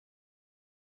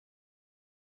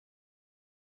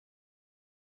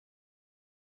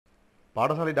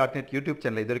Padasalai.net YouTube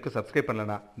channel இதுவரைக்கும் subscribe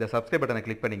பண்ணலனா இந்த subscribe பட்டனை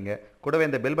click பண்ணிங்க. கூடவே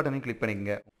இந்த bell பட்டனையும் click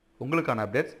பண்ணிங்க. உங்களுக்கான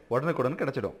updates உடனுக்குடன்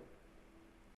கிடைச்சிடும்.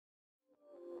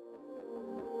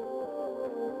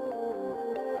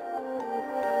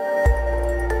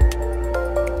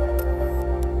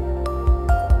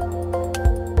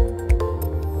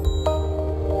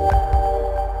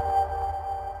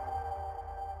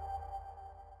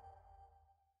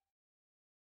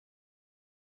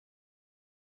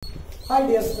 Hi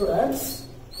dear students,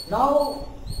 now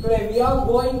today we are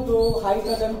going to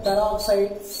hydrogen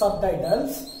peroxide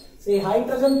subtitles. See,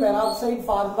 hydrogen peroxide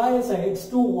formula is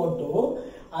H2O2.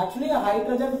 Actually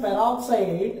hydrogen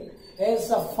peroxide is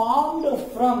formed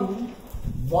from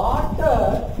water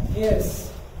is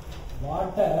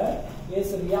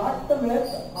react with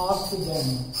oxygen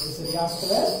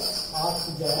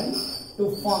to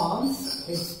form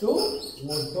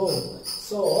H2O2.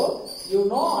 So you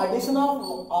know addition of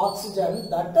oxygen,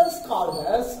 that is called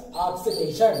as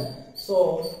oxidation. So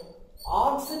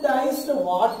oxidized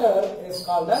water is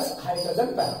called as hydrogen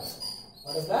peroxide.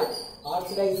 What is that?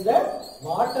 Oxidized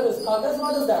water is called as,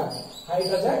 what is that?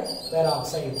 Hydrogen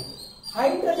peroxide.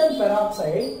 Hydrogen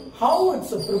peroxide, how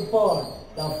it's prepared?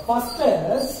 The first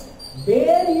is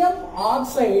barium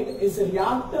oxide is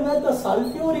reacted with the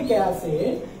sulfuric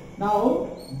acid. Now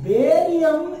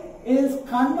barium is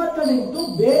converted into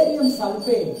barium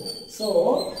sulfate. So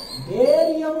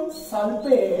barium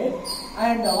sulfate,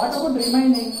 and what about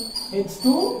remaining? H2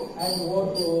 and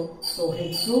O2. So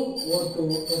H2O2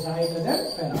 is hydrogen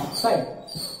peroxide.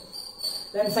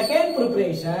 Then second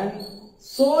preparation,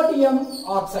 sodium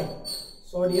oxide.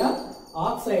 Sodium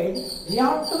oxide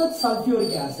reacts with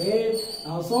sulfuric acid.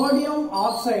 Now sodium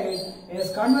oxide is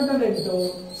converted into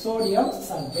sodium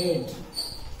sulfate.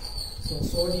 So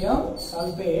sodium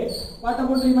sulfate. What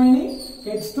about remaining?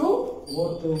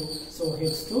 H2O2. So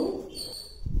H2.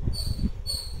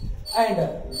 And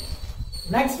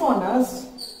next one is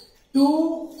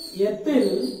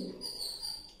 2-ethyl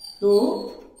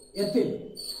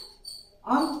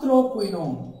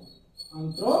anthraquinone.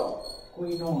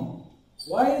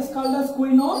 Why is called as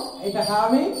quinone? It is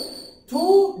having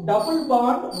two double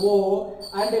bond O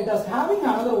and it is having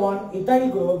another one ethyl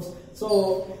groups. So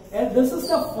this is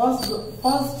the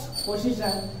first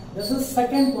position. This is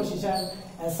second position.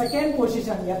 Second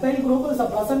position, ethyl group is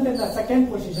present in the second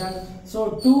position. So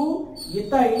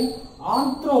 2-ethyl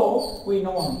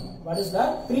anthraquinone. What is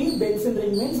that? 3-benzene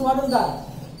ring means what is that?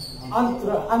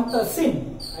 Anthracene.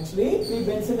 Actually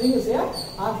 3-benzene ring is here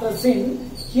anthracene.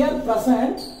 Here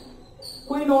present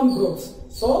quinone groups.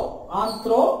 So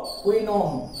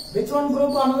anthraquinone. Which one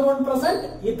group? Another one present?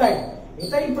 Ethyl.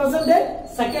 Ethyl present at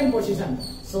second position.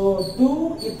 So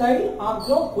 2-ethyl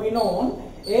anthraquinone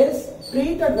is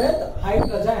treated with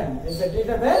hydrogen.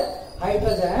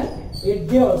 It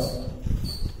gives,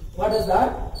 what is that?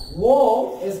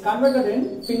 O is converted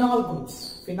in phenol groups.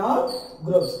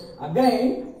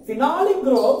 Again, phenolic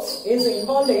groups is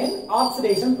involved in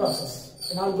oxidation process.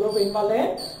 Phenol group involved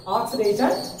in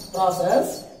oxidation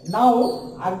process. Now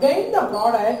again the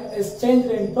product is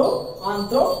changed into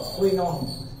anthraquinone.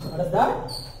 What is that?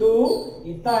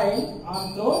 2-ethyl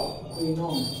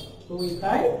anthraquinone.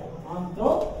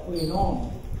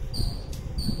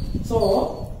 So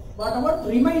what about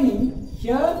remaining?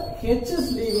 Here H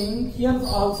is leaving, here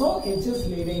also H is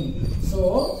leaving. So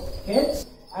H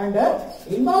and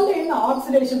involved in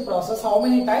oxidation process how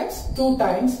many times? 2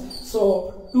 times.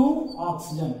 So 2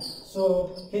 oxygen. So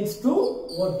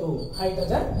H2O2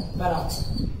 hydrogen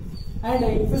peroxide. And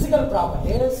in physical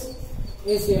properties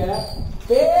is a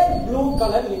pale blue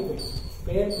color liquid.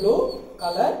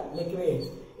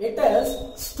 It is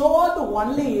stored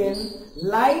only in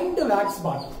lined brown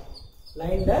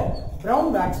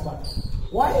wax bottle.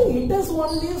 Why it is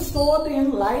only stored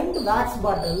in lined wax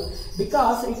bottle?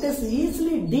 Because it is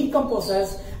easily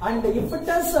decomposes, and if it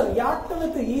is reacted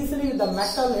with easily with the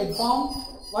metal, it forms,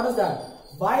 what is that?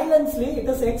 Violently, it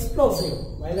is explosive.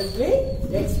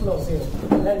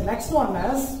 Then next one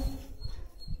is,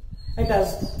 it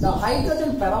has the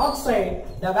hydrogen peroxide,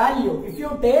 the value. If you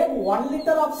take 1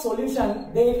 liter of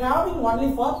solution, they having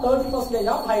only for 30%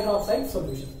 of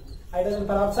hydrogen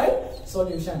peroxide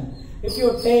solution. If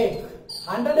you take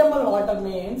 100 ml water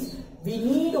means we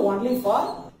need only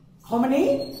for how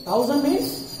many? 1000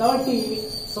 means 30.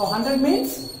 So 100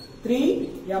 means 3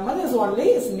 ml is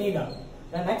only needed.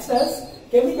 The next is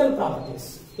chemical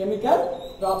properties.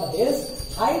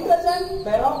 Hydrogen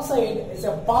peroxide is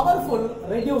a powerful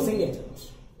reducing agent.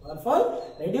 As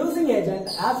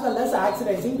well as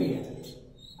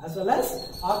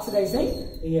oxidizing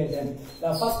reagent.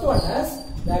 The first one is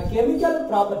the chemical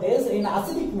properties in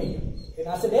acidic medium. In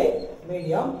acidic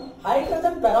medium,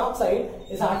 hydrogen peroxide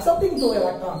is accepting 2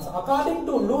 electrons according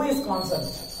to Lewis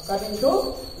concept. According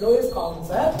to Lewis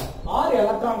concept or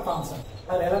electron concept.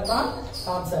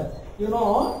 You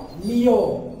know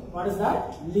Leo. What is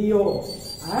that? Leo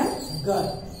and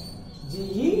Ger.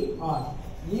 G-E-R.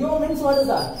 Leo means what is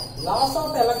that? Loss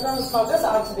of electron is called as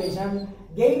oxidation.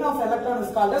 Gain of electron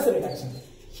is called as reduction.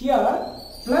 Here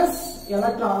plus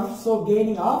electron, so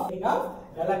gaining of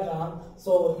electron.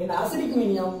 So in acidic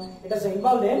medium, it is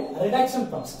involved in reduction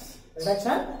process.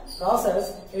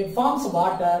 It forms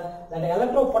water. That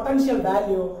electropotential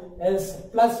value is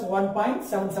plus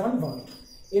 1.77 volt.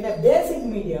 In a basic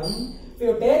medium, if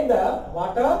you take the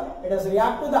water, it does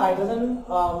react to the hydrogen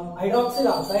hydroxide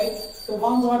oxide to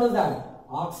form what is that?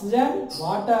 Oxygen,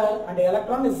 water, and the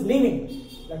electron is leaving.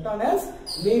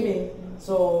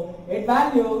 So its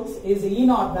value is E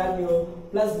naught value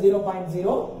plus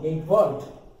 0.08 volt.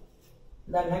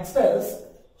 The next is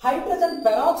hydrogen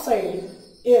peroxide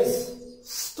is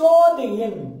stored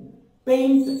in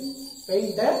paint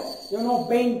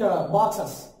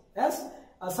boxes. Yes,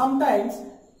 sometimes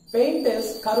paint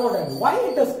is corroded. Why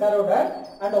it is corroded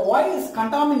and why is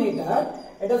contaminated?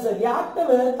 It is reacted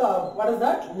with what is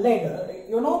that? Lead.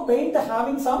 You know, paint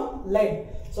having some lead.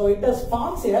 So it is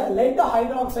forms here lead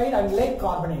hydroxide and lead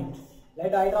carbonate.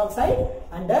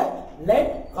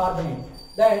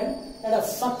 Then the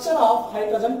structure of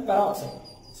hydrogen peroxide.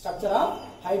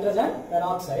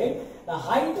 The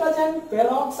hydrogen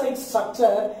peroxide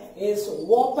structure is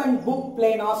open book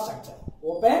planar structure.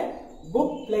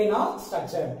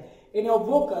 In your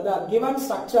book, the given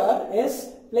structure is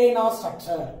planar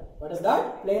structure. What is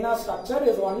that? Planar structure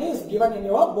is given in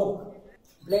your book.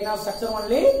 Planar structure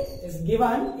only is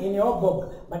given in your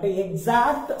book, but the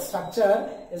exact structure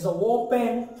is an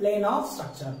open planar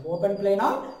structure.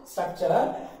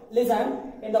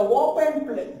 Listen, in the open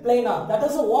planar, that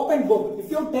is an open book. If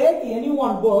you take any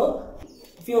one book,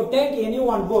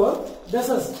 this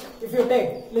is, this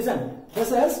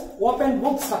is open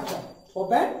book structure.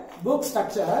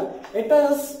 It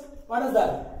is, what is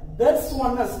that? This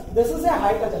is a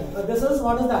hydrogen. This is,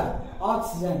 what is that?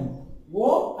 Oxygen.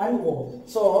 O and O.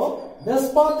 So this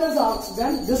part is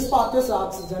oxygen, this part is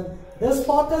oxygen, this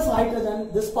part is hydrogen,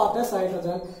 this part is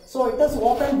hydrogen. So it is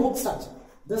open book structure.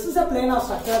 This is a planar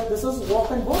structure, this is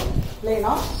open book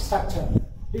planar structure.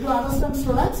 Did you understand,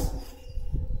 students?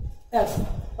 Yes.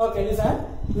 Okay, listen.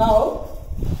 Now,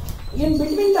 in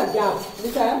between the gaps,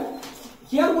 listen.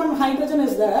 Here one hydrogen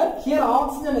is there, here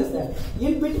oxygen is there.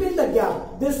 In between the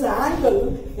gap, this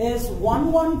angle is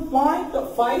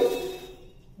 11.5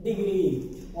 degree.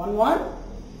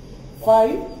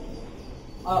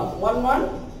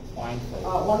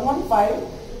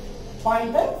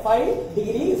 11.5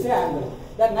 degree is the angle.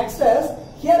 The next is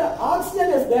here oxygen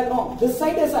is there. No, this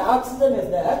side is oxygen is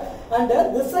there, and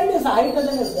this side is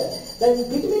hydrogen is there. Then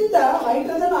between the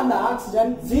hydrogen and the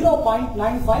oxygen,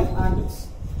 0.95 angles.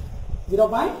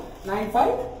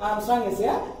 0.95 Armstrong is the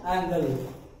angle.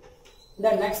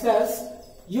 The next is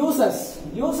uses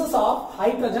of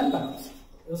hydrogen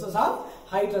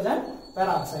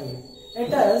peroxide.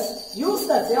 It is used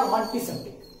as a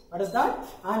antiseptic. What is that?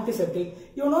 Antiseptic.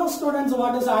 You know, students,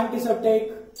 what is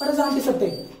antiseptic? What is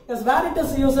antiseptic? Yes, where it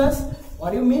is uses.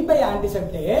 What do you mean by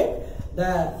antiseptic?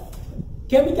 The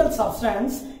chemical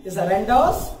substance is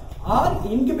renders or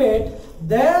incubate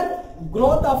their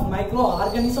growth of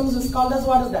microorganisms is called as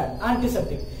what is that?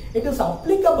 Antiseptic. It is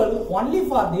applicable only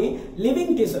for the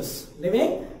living tissues. It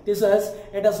is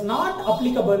not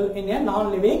applicable in a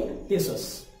non-living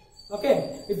tissues.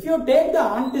 Okay. If you take the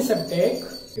antiseptic,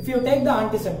 it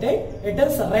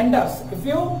is renders. If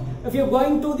you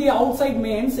going to the outside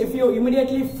means, if you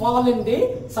immediately fall in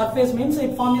the surface means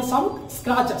it forms some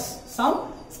scratches.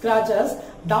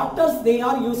 Doctors, they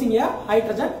are using a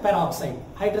hydrogen peroxide.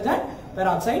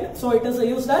 So it is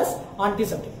used as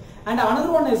antiseptic. And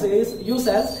another one is used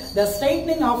as the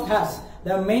straightening of hairs.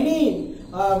 There are many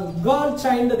girl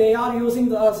child, they are using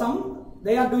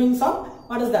doing some,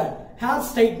 what is that? Hair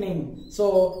straightening.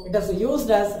 So it is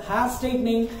used as hair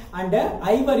straightening and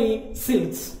ivory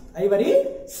silks.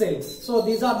 So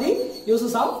these are the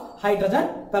uses of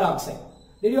hydrogen peroxide.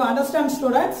 Did you understand,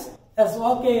 students? Yes,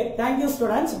 okay. Thank you,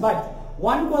 students. But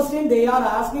one question they are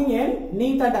asking in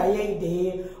NEET and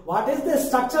IIT, what is the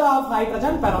structure of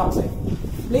hydrogen peroxide?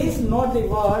 Please note the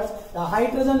words. The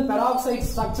hydrogen peroxide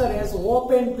structure is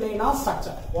open planar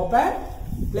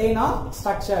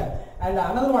structure. And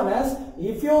another one is,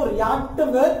 if you react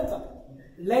with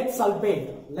lead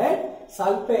sulfate,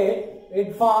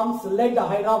 it forms lead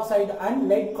hydroxide and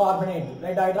lead carbonate.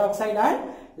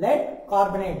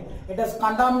 It is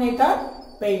contaminated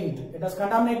paint.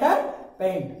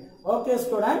 paint. Okay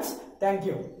students, thank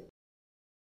you.